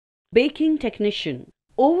Baking technician.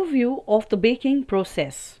 Overview of the baking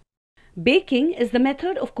process. Baking is the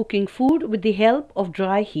method of cooking food with the help of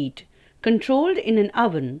dry heat, controlled in an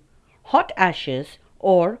oven, hot ashes,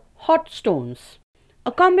 or hot stones.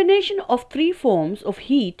 A combination of three forms of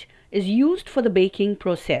heat is used for the baking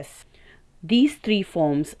process. These three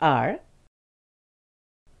forms are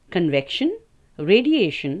convection,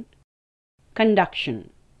 radiation,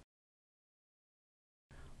 conduction.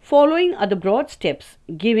 Following are the broad steps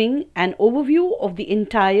giving an overview of the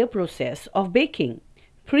entire process of baking.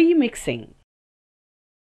 Pre-mixing.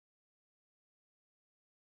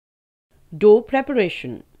 Dough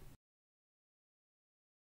preparation.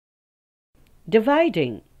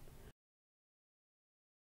 Dividing.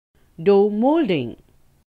 Dough molding.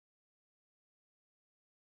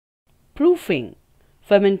 Proofing.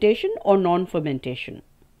 Fermentation or non-fermentation.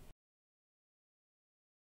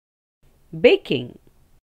 Baking.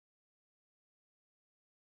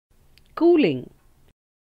 Cooling.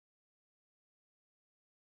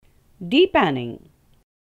 Depanning.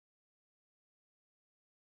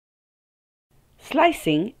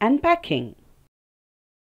 Slicing and packing.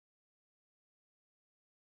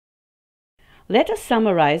 Let us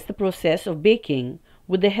summarize the process of baking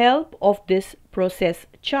with the help of this process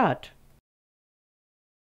chart.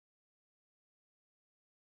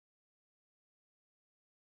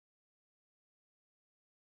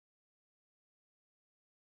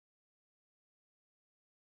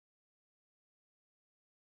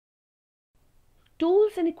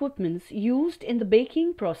 Tools and equipments used in the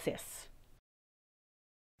baking process.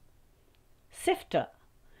 Sifter.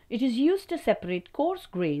 It is used to separate coarse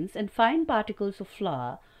grains and fine particles of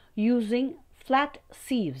flour using flat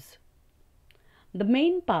sieves. The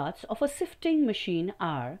main parts of a sifting machine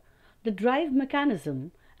are the drive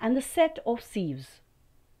mechanism and the set of sieves.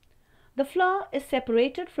 The flour is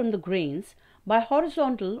separated from the grains by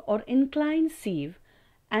horizontal or inclined sieve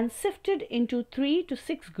and sifted into 3 to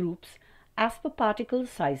 6 groups as per particle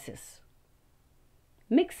sizes.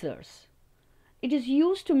 Mixers. It is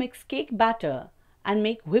used to mix cake batter and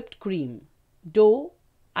make whipped cream, dough,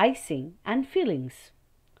 icing, and fillings.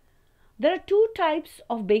 There are two types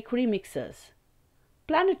of bakery mixers,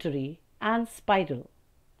 planetary and spiral.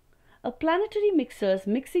 A planetary mixer's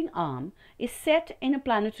mixing arm is set in a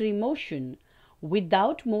planetary motion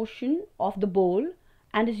without motion of the bowl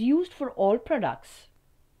and is used for all products.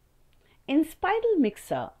 In spiral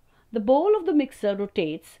mixer, the bowl of the mixer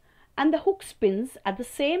rotates and the hook spins at the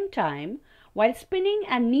same time while spinning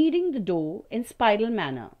and kneading the dough in spiral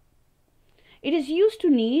manner. It is used to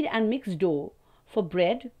knead and mix dough for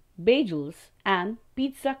bread, bagels, and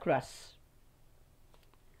pizza crusts.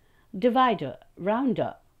 Divider,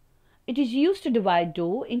 rounder. It is used to divide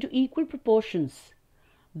dough into equal proportions.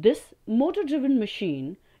 This motor-driven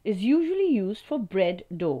machine is usually used for bread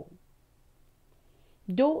dough.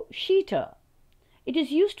 Dough sheeter. It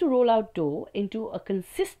is used to roll out dough into a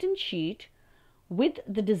consistent sheet with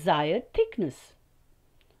the desired thickness.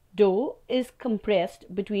 Dough is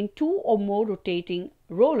compressed between two or more rotating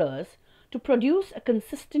rollers to produce a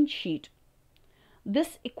consistent sheet.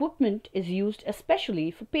 This equipment is used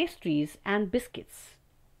especially for pastries and biscuits.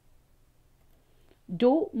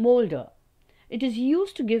 Dough molder. It is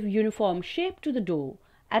used to give uniform shape to the dough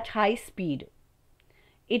at high speed.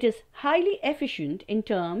 It is highly efficient in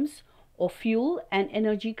terms of fuel and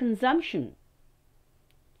energy consumption.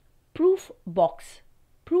 Proof box,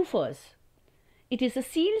 proofers. It is a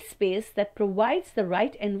sealed space that provides the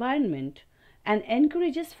right environment and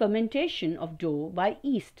encourages fermentation of dough by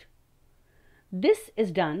yeast. This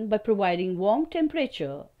is done by providing warm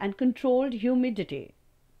temperature and controlled humidity.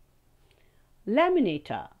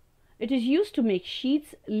 Laminator. It is used to make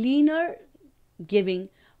sheets leaner, giving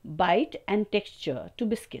bite and texture to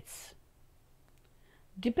biscuits.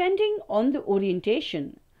 Depending on the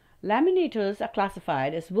orientation, laminators are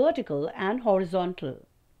classified as vertical and horizontal.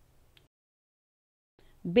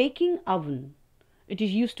 Baking oven. It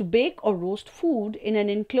is used to bake or roast food in an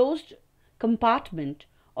enclosed compartment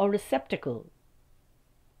or receptacle.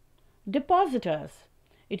 Depositors.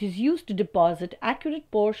 It is used to deposit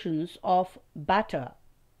accurate portions of batter.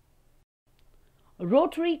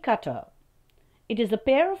 Rotary cutter. It is a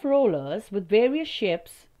pair of rollers with various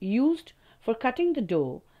shapes used for cutting the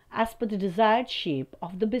dough as per the desired shape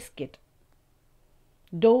of the biscuit.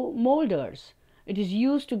 Dough molders. It is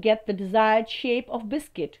used to get the desired shape of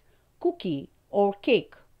biscuit, cookie, or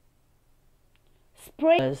cake.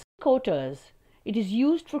 Sprayers, coaters. It is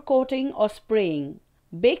used for coating or spraying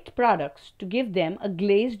baked products to give them a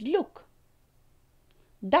glazed look.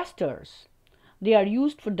 Dusters. They are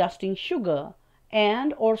used for dusting sugar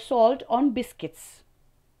and or salt on biscuits.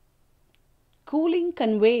 Cooling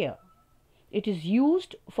conveyor. It is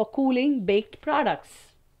used for cooling baked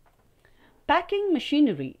products. Packing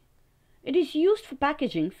machinery. It is used for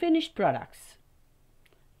packaging finished products.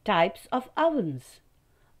 Types of ovens.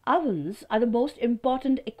 Ovens are the most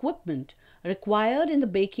important equipment required in the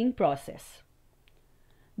baking process.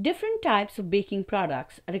 Different types of baking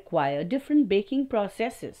products require different baking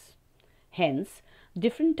processes. Hence,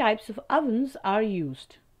 different types of ovens are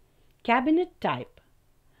used. Cabinet type.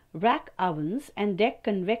 Rack ovens and deck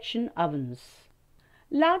convection ovens.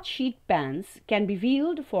 Large sheet pans can be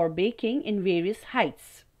wheeled for baking in various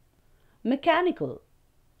heights. Mechanical.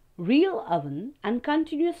 Reel oven and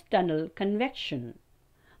continuous tunnel convection.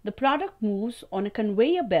 The product moves on a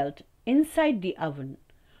conveyor belt inside the oven,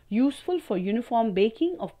 useful for uniform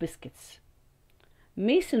baking of biscuits.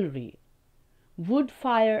 Masonry. Wood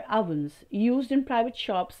fire ovens used in private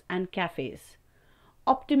shops and cafes.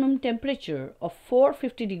 Optimum temperature of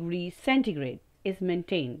 450 degrees centigrade is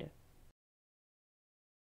maintained.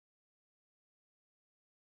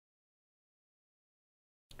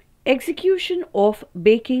 Execution of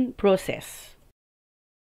baking process.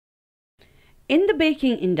 In the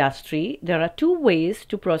baking industry, there are two ways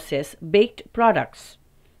to process baked products.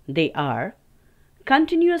 They are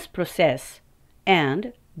continuous process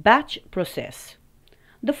and batch process.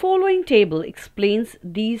 The following table explains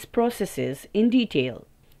these processes in detail.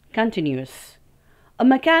 Continuous. A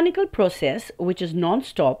mechanical process which is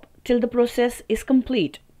non-stop till the process is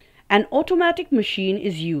complete. An automatic machine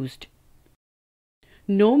is used.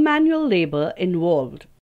 No manual labor involved.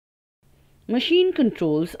 Machine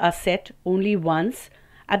controls are set only once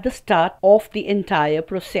at the start of the entire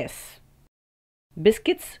process.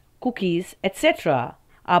 Biscuits, cookies, etc.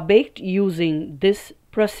 are baked using this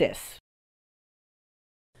process.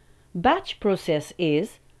 Batch process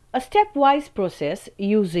is a stepwise process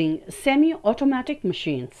using semi-automatic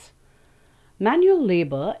machines. Manual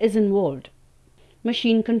labor is involved.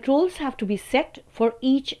 Machine controls have to be set for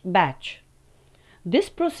each batch. This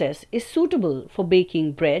process is suitable for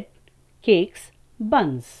baking bread, cakes,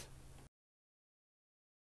 buns.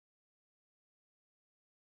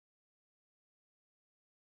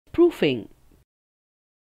 Proofing.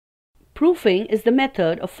 Proofing is the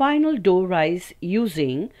method of final dough rise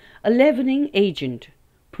using a leavening agent.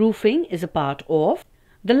 Proofing is a part of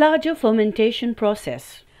the larger fermentation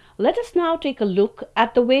process. Let us now take a look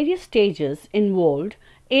at the various stages involved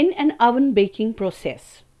in an oven baking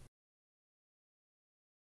process.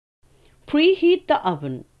 Preheat the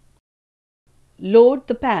oven. Load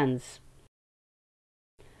the pans.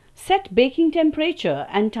 Set baking temperature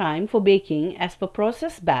and time for baking as per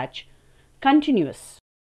process batch. Continuous.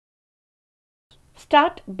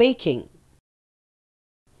 Start baking.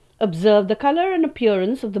 Observe the color and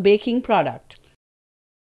appearance of the baking product.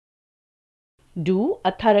 Do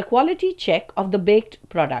a thorough quality check of the baked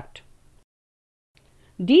product.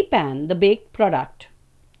 Depan the baked product.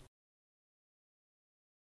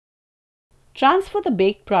 Transfer the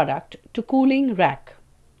baked product to cooling rack.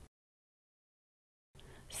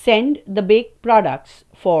 Send the baked products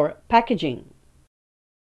for packaging.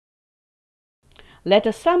 Let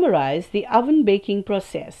us summarize the oven baking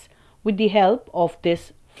process with the help of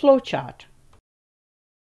this flowchart.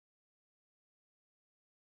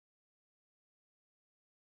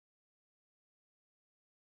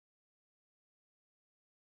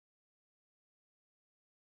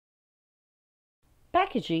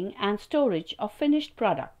 Packaging and storage of finished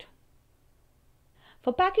product.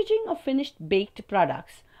 For packaging of finished baked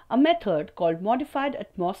products, a method called modified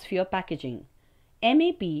atmosphere packaging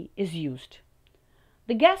 (MAP) is used.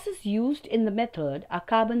 The gases used in the method are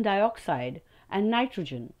carbon dioxide and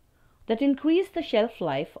nitrogen that increase the shelf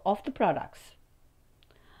life of the products.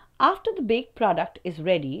 After the baked product is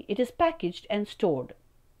ready, it is packaged and stored.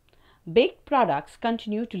 Baked products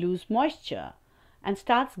continue to lose moisture and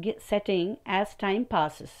starts setting as time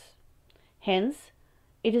passes. Hence,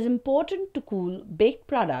 it is important to cool baked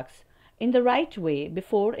products in the right way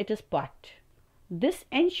before it is packed. This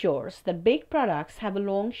ensures that baked products have a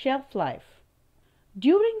long shelf life.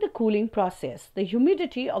 During the cooling process, the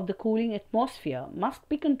humidity of the cooling atmosphere must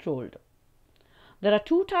be controlled. There are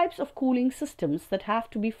two types of cooling systems that have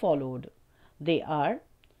to be followed. They are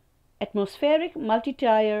atmospheric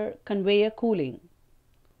multi-tier conveyor cooling.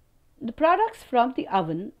 The products from the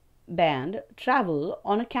oven band travel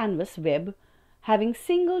on a canvas web having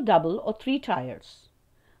single, double or three tiers.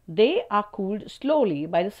 They are cooled slowly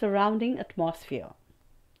by the surrounding atmosphere.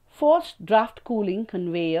 Forced draft cooling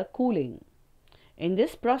conveyor cooling. In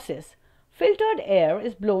this process, filtered air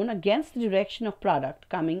is blown against the direction of product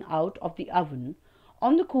coming out of the oven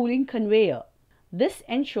on the cooling conveyor. This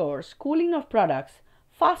ensures cooling of products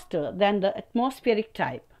faster than the atmospheric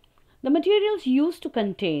type. The materials used to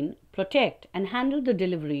contain, protect, and handle the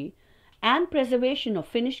delivery and preservation of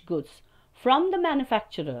finished goods from the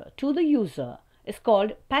manufacturer to the user is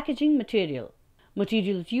called packaging material.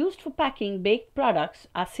 Materials used for packing baked products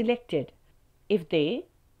are selected if they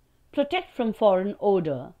protect from foreign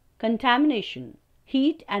odor, contamination,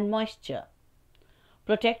 heat and moisture,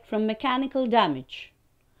 protect from mechanical damage,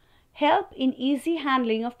 help in easy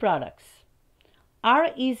handling of products, are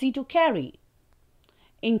easy to carry,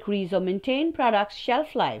 increase or maintain products'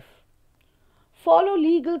 shelf life, follow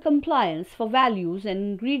legal compliance for values and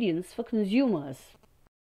ingredients for consumers.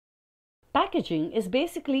 Packaging is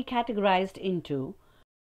basically categorized into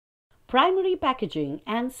primary packaging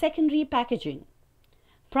and secondary packaging.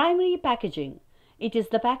 Primary packaging. It is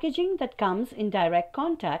the packaging that comes in direct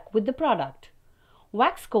contact with the product.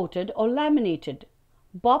 Wax-coated or laminated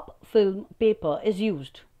Bob film paper is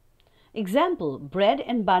used. Example, bread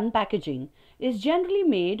and bun packaging is generally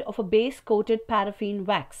made of a base-coated paraffin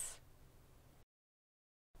wax.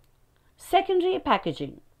 Secondary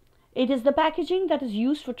packaging. It is the packaging that is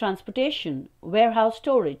used for transportation, warehouse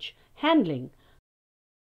storage, handling.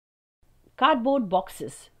 Cardboard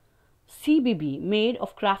boxes, CBB made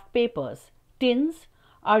of craft papers, tins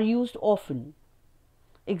are used often.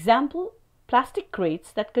 Example, plastic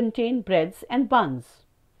crates that contain breads and buns.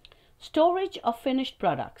 Storage of finished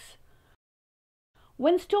products.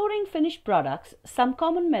 When storing finished products, some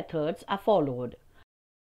common methods are followed.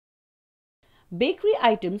 Bakery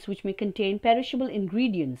items which may contain perishable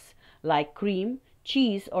ingredients like cream,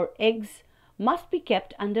 cheese or eggs must be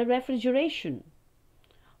kept under refrigeration.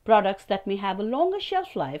 Products that may have a longer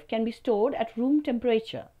shelf life can be stored at room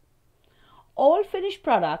temperature. All finished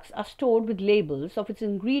products are stored with labels of its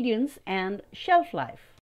ingredients and shelf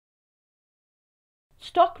life.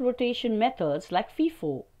 Stock rotation methods like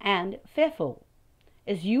FIFO and FEFO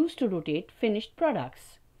is used to rotate finished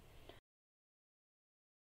products.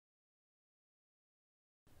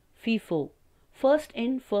 FIFO, first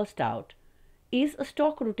in, first out, is a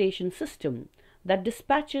stock rotation system that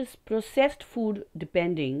dispatches processed food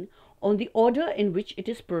depending on the order in which it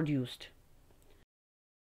is produced.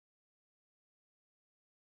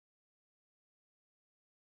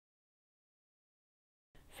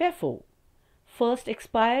 FEFO, first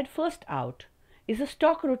expired, first out, is a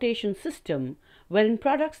stock rotation system wherein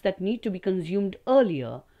products that need to be consumed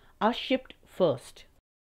earlier are shipped first.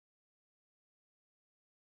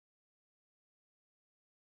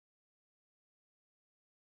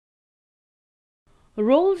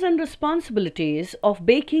 Roles and responsibilities of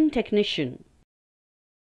baking technician.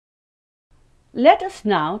 Let us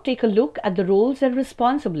now take a look at the roles and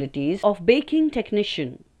responsibilities of baking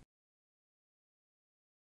technician.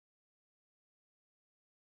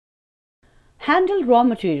 Handle raw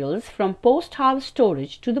materials from post-harvest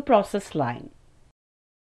storage to the process line.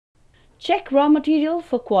 Check raw material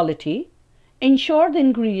for quality. Ensure the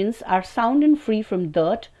ingredients are sound and free from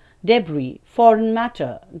dirt, debris, foreign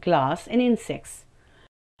matter, glass and insects.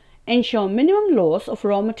 Ensure minimum loss of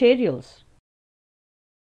raw materials.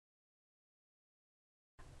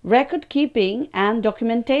 Record keeping and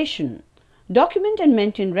documentation. Document and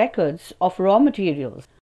maintain records of raw materials,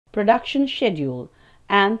 production schedule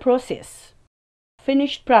and process.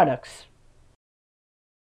 Finished products.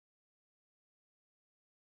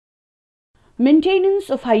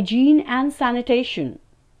 Maintenance of hygiene and sanitation.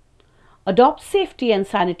 Adopt safety and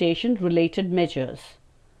sanitation related measures.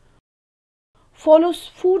 Follows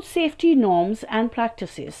food safety norms and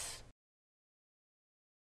practices.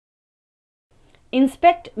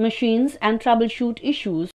 Inspect machines and troubleshoot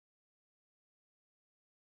issues.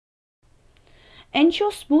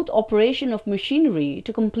 Ensure smooth operation of machinery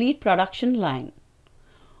to complete production line.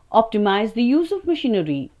 Optimize the use of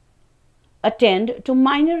machinery. Attend to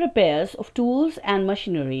minor repairs of tools and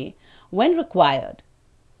machinery when required.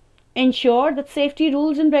 Ensure that safety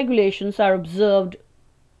rules and regulations are observed.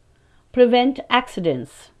 Prevent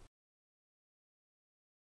accidents.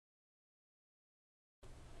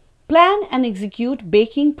 Plan and execute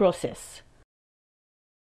baking process.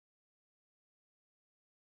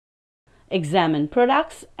 Examine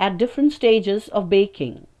products at different stages of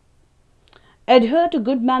baking. Adhere to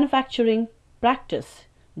good manufacturing practice,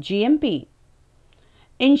 GMP.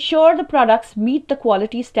 Ensure the products meet the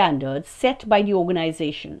quality standards set by the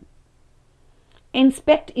organization.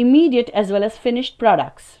 Inspect immediate as well as finished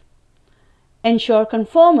products. Ensure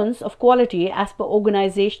conformance of quality as per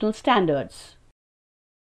organizational standards.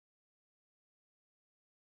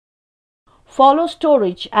 Follow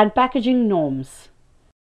storage and packaging norms.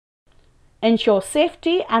 Ensure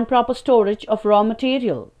safety and proper storage of raw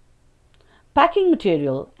material, packing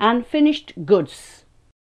material and finished goods.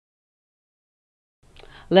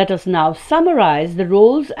 Let us now summarize the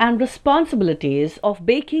roles and responsibilities of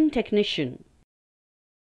baking technician.